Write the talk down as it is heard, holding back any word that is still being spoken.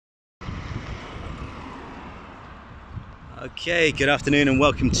Okay, good afternoon and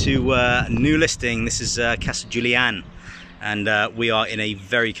welcome to a new listing. This is Casa Julian, and we are in a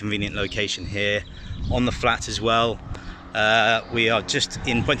very convenient location here on the flat as well. We are just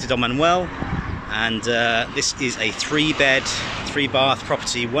in Puente del Manuel, and this is a 3-bed, 3-bath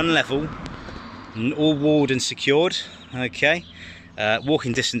property, 1 level, all walled and secured. Okay,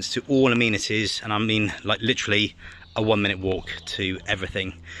 walking distance to all amenities, and I mean like literally a 1-minute walk to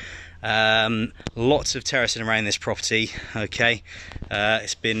everything. Lots of terracing around this property. Okay,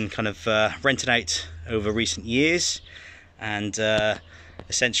 it's been kind of rented out over recent years, and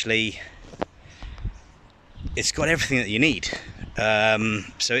essentially it's got everything that you need.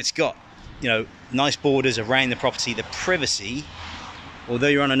 So it's got, you know, nice borders around the property. The privacy, although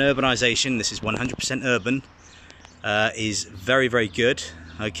you're on an urbanization, this is 100% urban, is very, very good.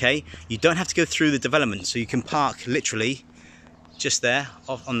 Okay, you don't have to go through the development, so you can park literally just there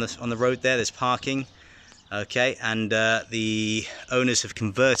on the road there. There's parking. Okay, and the owners have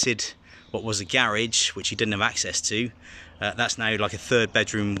converted what was a garage, which you didn't have access to. That's now like a 3rd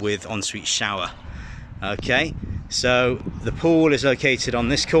bedroom with ensuite shower. Okay, so the pool is located on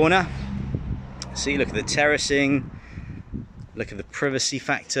this corner. See, look at the terracing, look at the privacy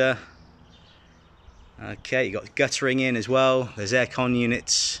factor. Okay, you got guttering in as well. There's aircon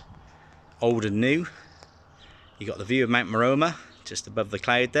units, old and new. You got the view of Mount Maroma just above the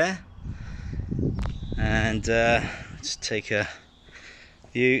cloud there, and let's take a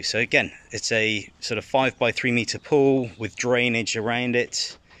view. So again, it's a sort of 5 by 3 meter pool with drainage around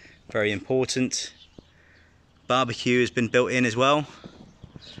it, very important. Barbecue has been built in as well.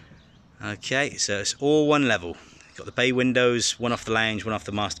 Okay, so it's all 1 level. You've got the bay windows, one off the lounge, one off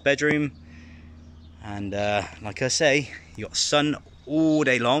the master bedroom, and like I say, you got sun all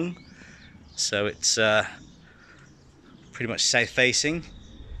day long, so it's pretty much south facing,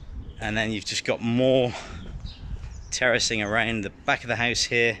 and then you've just got more terracing around the back of the house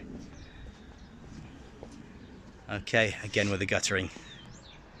here. Okay, again with the guttering.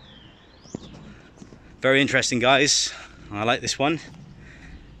 Very interesting, guys. I like this one.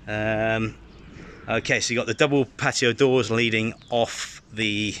 Okay, so you got the double patio doors leading off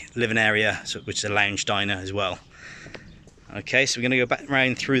the living area, which is a lounge diner as well. Okay, so we're going to go back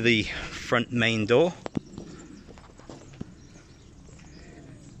round through the front main door.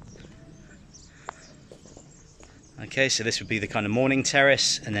 Okay, so this would be the kind of morning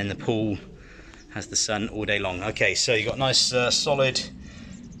terrace, and then the pool has the sun all day long. Okay, so you've got nice solid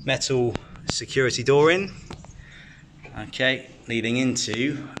metal security door in. Okay, leading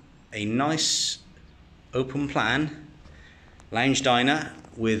into a nice open plan lounge diner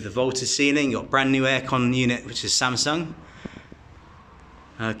with the vaulted ceiling. You've got brand new aircon unit, which is Samsung.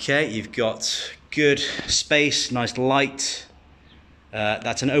 Okay, you've got good space, nice light.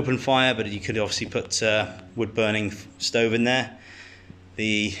 That's an open fire, but you could obviously put wood burning stove in there.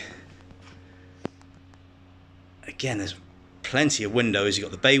 Again, there's plenty of windows. You've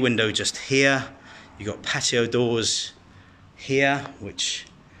got the bay window just here. You've got patio doors here, which,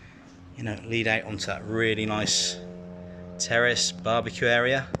 you know, lead out onto that really nice terrace barbecue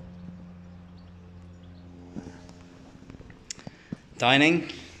area. Dining.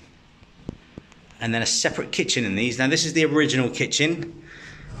 And then a separate kitchen in these. Now this is the original kitchen.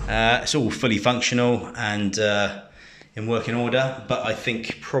 It's all fully functional and in working order, but I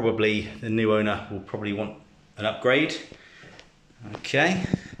think probably the new owner will probably want an upgrade. Okay,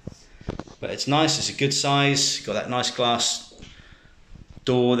 but it's nice, it's a good size. Got that nice glass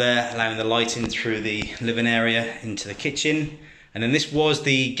door there, allowing the light in through the living area into the kitchen. And then this was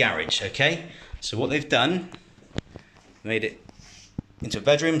the garage. Okay, so what they've done, made it into a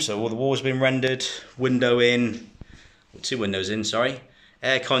bedroom, so all the walls have been rendered, window in, 2 windows in, sorry,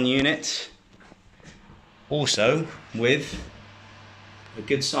 aircon unit, also with a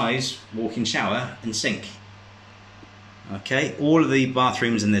good size walk-in shower and sink. Okay, all of the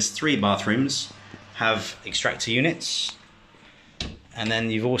bathrooms, and there's 3 bathrooms, have extractor units, and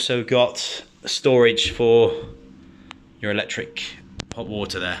then you've also got storage for your electric hot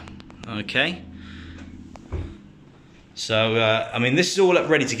water there. Okay. So I mean, this is all up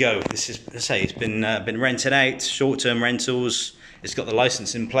ready to go. This is, let's say, it's been rented out, short-term rentals. It's got the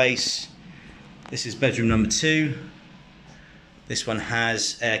license in place. This is bedroom number 2. This one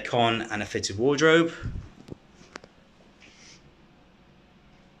has aircon and a fitted wardrobe.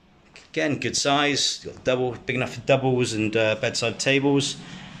 Again, good size. Got double, big enough for doubles and bedside tables.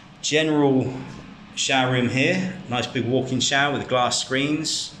 General shower room here. Nice big walk-in shower with glass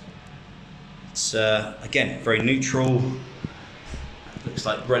screens. It's again very neutral. Looks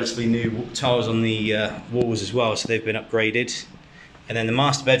like relatively new tiles on the walls as well, so they've been upgraded. And then the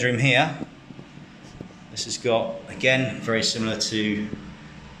master bedroom here, the This has got, again, very similar to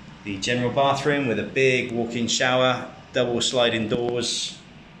the general bathroom with a big walk-in shower, double sliding doors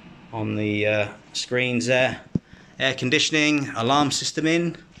on the screens there, air conditioning, alarm system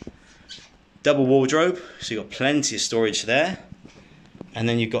in, double wardrobe, so you've got plenty of storage there, and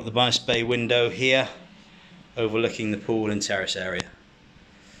then you've got the nice bay window here overlooking the pool and terrace area.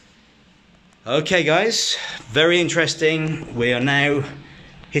 Okay guys, very interesting. We are now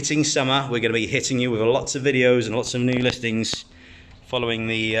hitting summer. We're going to be hitting you with lots of videos and lots of new listings following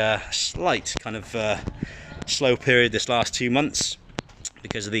the slight kind of slow period this last 2 months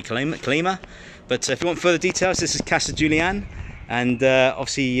because of the clima. But if you want further details, this is Casa Julian, and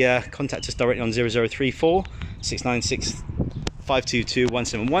obviously contact us directly on 0034 696 522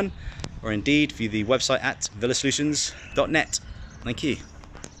 171, or indeed view the website at villasolutions.net. Thank you.